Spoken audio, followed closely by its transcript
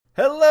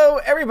Hello,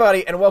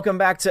 everybody, and welcome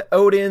back to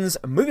Odin's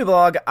Movie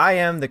Blog. I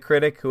am the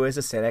critic who is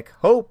a cynic.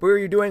 Hope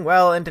you're doing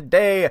well, and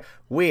today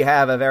we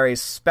have a very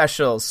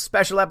special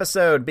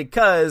episode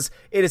because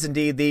it is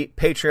indeed the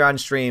Patreon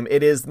stream.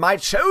 It is My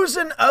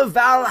Chosen of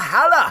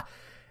Valhalla,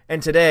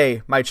 and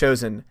today my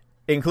chosen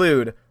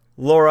include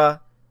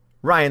Laura.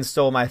 Ryan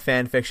stole my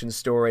fan fiction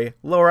story.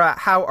 Laura,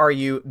 how are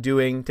you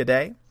doing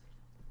today?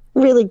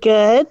 Really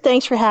good.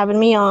 Thanks for having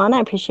me on. I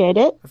appreciate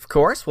it. Of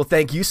course. Well,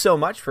 thank you so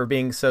much for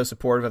being so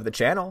supportive of the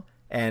channel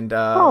and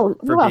you're for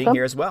being welcome.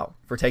 here as well,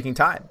 for taking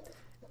time.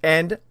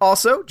 And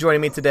also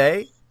joining me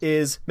today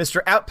is Mr.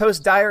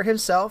 Outpost Dyer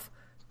himself,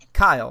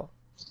 Kyle.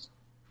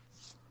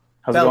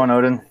 How's it going,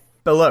 Odin?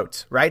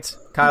 Belote, right?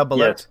 Kyle Belote?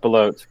 Yes,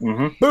 Belote.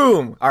 Mm-hmm.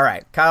 Boom! All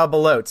right, Kyle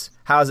Belote.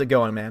 How's it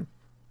going, man?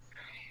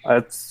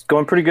 It's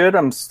going pretty good.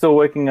 I'm still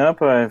waking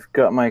up. I've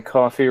got my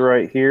coffee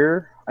right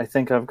here. I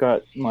think I've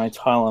got my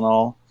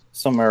Tylenol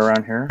somewhere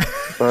around here.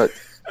 But,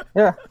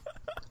 yeah.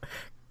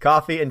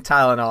 Coffee and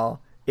Tylenol.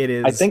 It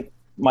is. I think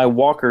my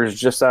walker is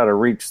just out of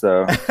reach,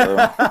 though. So.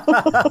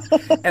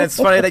 And it's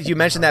funny that you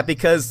mentioned that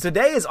because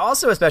today is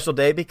also a special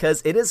day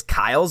because it is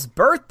Kyle's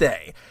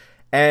birthday.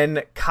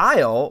 And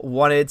Kyle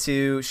wanted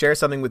to share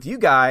something with you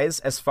guys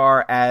as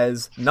far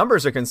as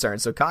numbers are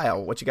concerned. So,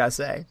 Kyle, what you guys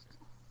say?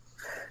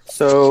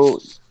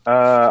 So,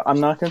 I'm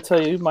not going to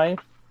tell you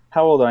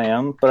how old I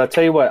am, but I'll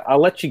tell you what,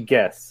 I'll let you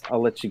guess. How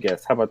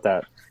about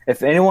that?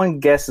 If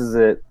anyone guesses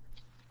it,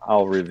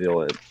 I'll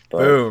reveal it. But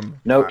Boom.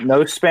 No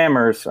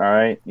spammers, all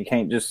right? You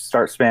can't just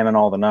start spamming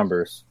all the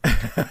numbers.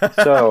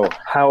 So,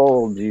 how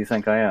old do you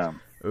think I am?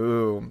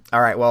 Ooh.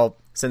 All right, well,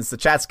 since the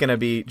chat's going to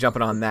be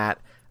jumping on that,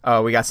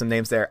 we got some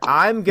names there.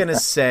 I'm going to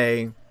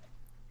say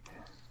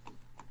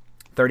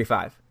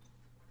 35.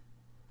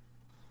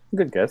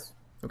 Good guess.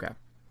 Okay.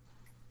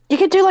 You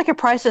could do like a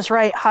Price is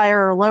Right,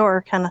 higher or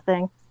lower kind of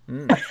thing.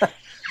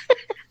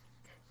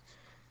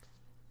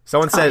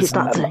 Someone says he's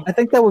not saying. I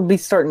think that would be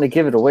starting to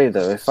give it away,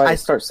 though, if I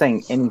start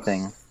saying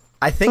anything.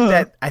 I think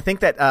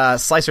that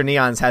Slicer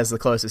Neons has the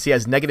closest. He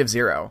has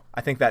 -0.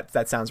 I think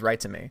that sounds right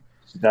to me.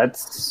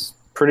 That's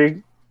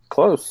pretty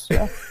close.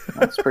 Yeah,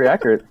 that's pretty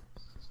accurate.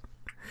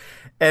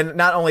 And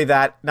not only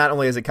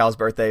is it Kyle's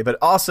birthday, but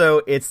also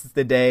it's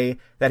the day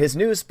that his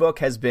newest book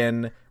has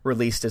been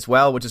released as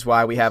well, which is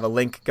why we have a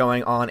link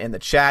going on in the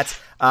chat.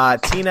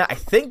 Tina, I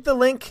think the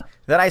link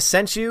that I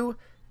sent you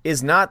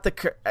is not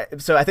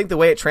so I think the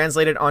way it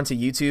translated onto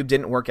YouTube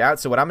didn't work out.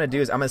 So what I'm going to do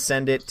is I'm going to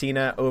send it,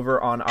 Tina, over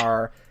on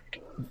our,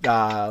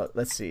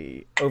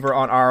 over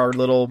on our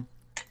little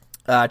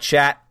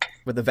chat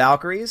with the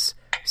Valkyries.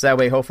 So that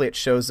way, hopefully it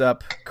shows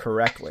up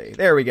correctly.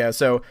 There we go.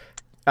 So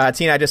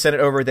Tina, I just sent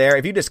it over there.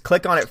 If you just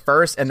click on it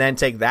first and then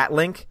take that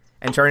link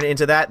and turn it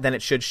into that, then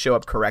it should show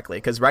up correctly.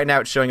 Because right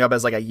now it's showing up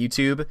as like a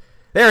YouTube.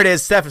 There it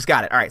is. Steph's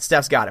got it. All right,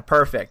 Steph's got it.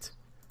 Perfect.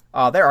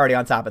 Oh, they're already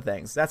on top of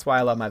things. That's why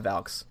I love my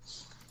Valks.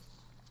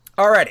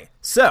 Alrighty,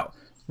 so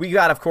we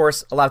got, of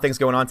course, a lot of things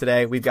going on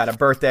today. We've got a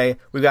birthday.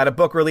 We've got a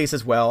book release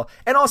as well.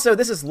 And also,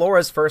 this is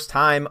Laura's first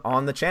time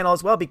on the channel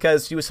as well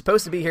because she was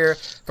supposed to be here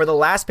for the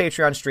last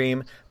Patreon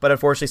stream, but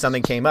unfortunately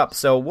something came up.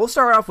 So we'll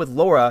start off with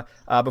Laura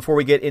before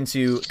we get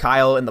into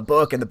Kyle and the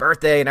book and the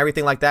birthday and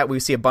everything like that. We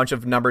see a bunch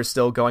of numbers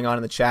still going on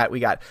in the chat.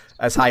 We got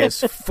as high as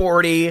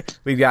 40.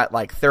 We've got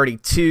like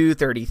 32,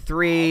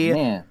 33. Oh,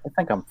 man, I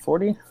think I'm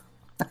 40.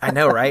 I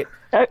know, right?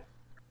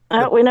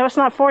 We know it's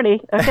not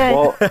 40. Okay.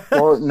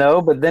 Well, no,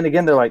 but then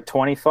again, they're like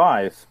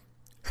 25.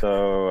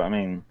 So, I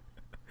mean...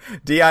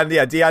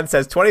 Dion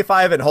says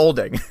 25 and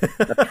holding.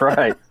 That's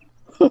right.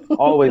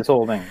 Always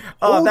holding.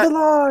 Oh, Hold the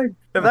line!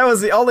 If that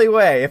was the only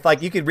way, if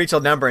like you could reach a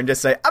number and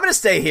just say, I'm going to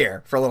stay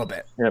here for a little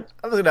bit. Yep.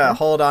 I'm going to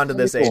hold on to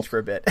this age for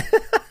a bit.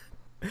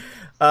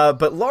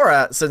 But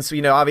Laura, since,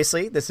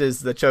 obviously this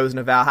is the Chosen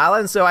of Valhalla,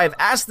 and so I've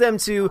asked them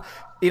to,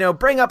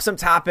 bring up some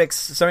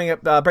topics, bring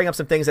up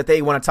some things that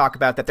they want to talk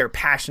about, that they're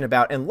passionate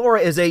about. And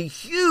Laura is a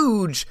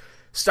huge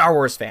Star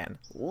Wars fan,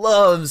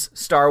 loves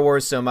Star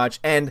Wars so much,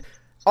 and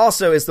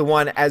also is the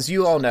one, as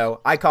you all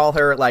know, I call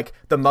her like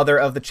the mother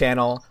of the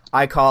channel.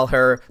 I call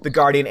her the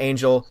guardian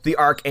angel, the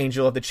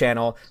archangel of the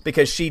channel,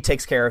 because she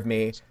takes care of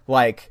me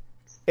like...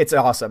 It's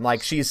awesome.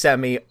 Like, she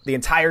sent me the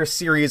entire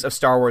series of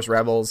Star Wars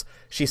Rebels.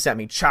 She sent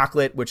me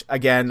chocolate, which,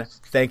 again,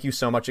 thank you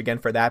so much again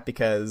for that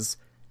because,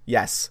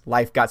 yes,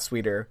 life got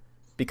sweeter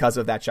because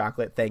of that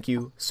chocolate. Thank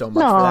you so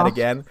much for that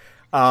again.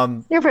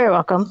 You're very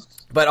welcome.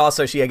 But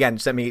also, she, again,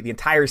 sent me the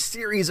entire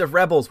series of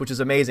Rebels, which is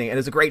amazing, and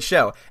it's a great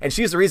show. And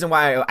she's the reason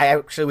why I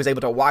actually was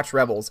able to watch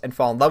Rebels and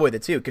fall in love with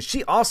it, too, because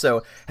she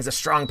also has a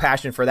strong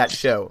passion for that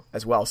show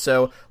as well.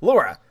 So,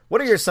 Laura... What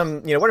are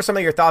some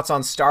of your thoughts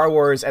on Star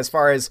Wars as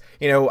far as,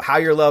 how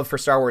your love for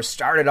Star Wars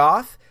started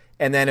off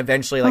and then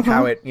eventually like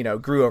how it,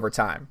 grew over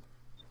time?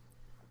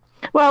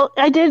 Well,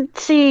 I did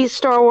see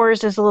Star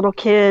Wars as a little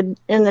kid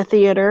in the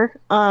theater.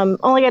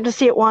 Only got to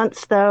see it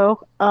once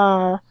though.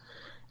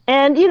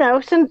 And,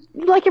 since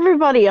like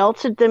everybody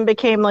else, it then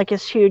became like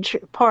this huge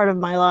part of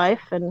my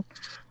life. And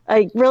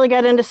I really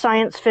got into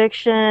science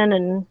fiction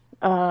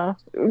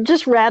and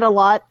just read a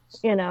lot,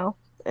 I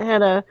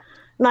had a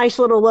nice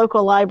little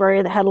local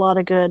library that had a lot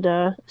of good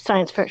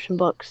science fiction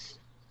books.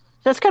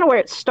 That's kind of where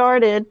it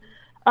started.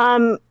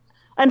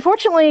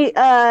 Unfortunately,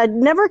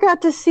 never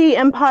got to see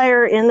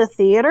Empire in the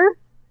theater.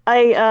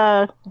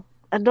 I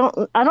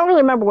don't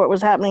really remember what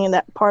was happening in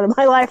that part of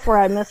my life where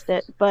I missed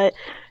it. But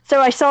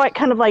so I saw it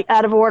kind of like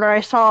out of order.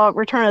 I saw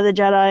Return of the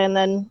Jedi and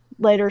then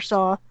later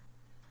saw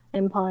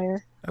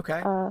Empire.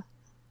 Okay.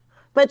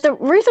 But the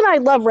reason I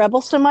love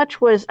Rebels so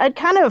much was I'd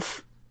kind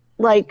of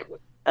like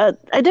I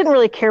didn't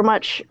really care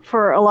much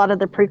for a lot of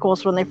the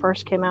prequels when they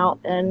first came out,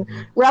 and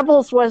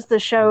Rebels was the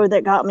show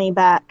that got me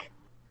back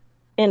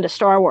into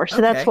Star Wars.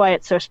 So that's why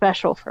it's so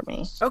special for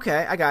me.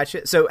 Okay, I got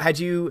you. So had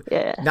you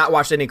not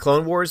watched any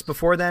Clone Wars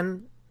before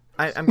then?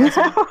 I'm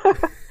guessing.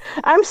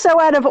 I'm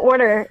so out of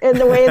order in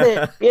the way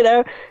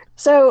that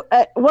So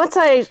once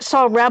I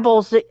saw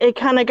Rebels, it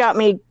kind of got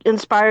me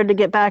inspired to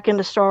get back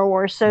into Star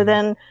Wars. So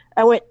then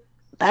I went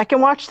back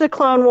and watched the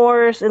Clone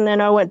Wars, and then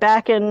I went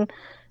back and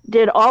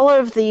did all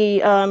of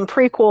the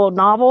prequel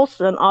novels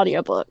and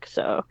audiobook.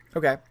 So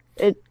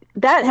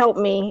that helped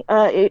me.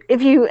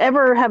 If you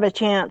ever have a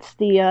chance,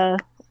 the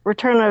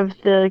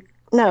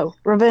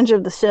Revenge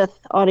of the Sith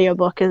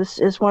audiobook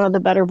is one of the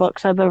better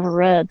books I've ever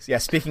read. Yeah,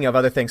 speaking of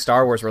other things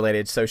Star Wars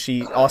related, so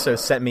she also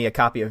sent me a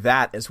copy of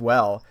that as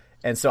well.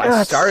 And so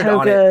I started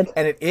on it,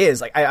 and it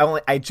is like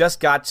I just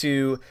got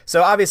to.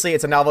 So obviously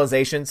it's a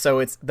novelization, so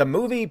it's the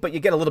movie, but you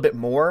get a little bit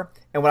more.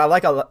 And what I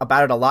like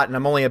about it a lot, and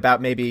I'm only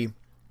about maybe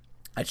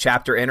a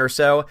chapter in or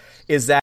so, is that